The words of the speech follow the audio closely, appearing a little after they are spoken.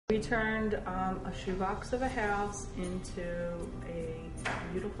We turned a shoebox of a house into a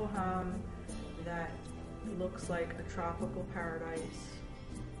beautiful home that looks like a tropical paradise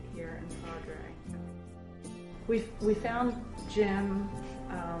here in Padre. We found Jim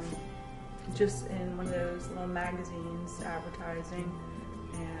just in one of those little magazines advertising,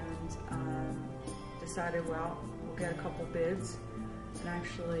 and decided, well, we'll get a couple bids. And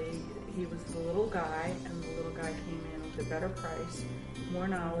actually, he was the little guy, and the little guy came in with a better price, more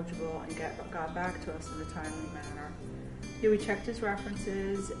knowledgeable, and got back to us in a timely manner. Yeah, we checked his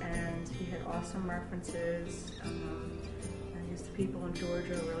references, and he had awesome references. And the people in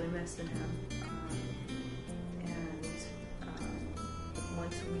Georgia are really missing him.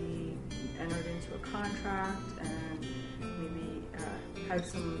 Once we entered into a contract and maybe had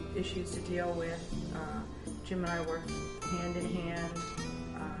some issues to deal with, Jim and I worked hand in hand.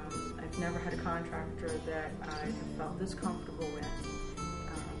 I've never had a contractor that I have felt this comfortable with.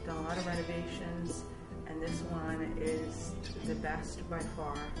 Done a lot of renovations, and this one is the best by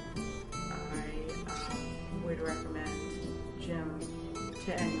far. I would recommend Jim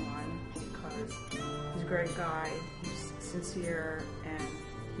to anyone because he's a great guy, he's sincere, and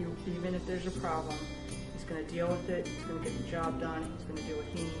even if there's a problem, he's going to deal with it, he's going to get the job done, he's going to do what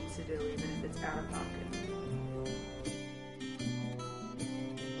he needs to do, even if it's out of pocket.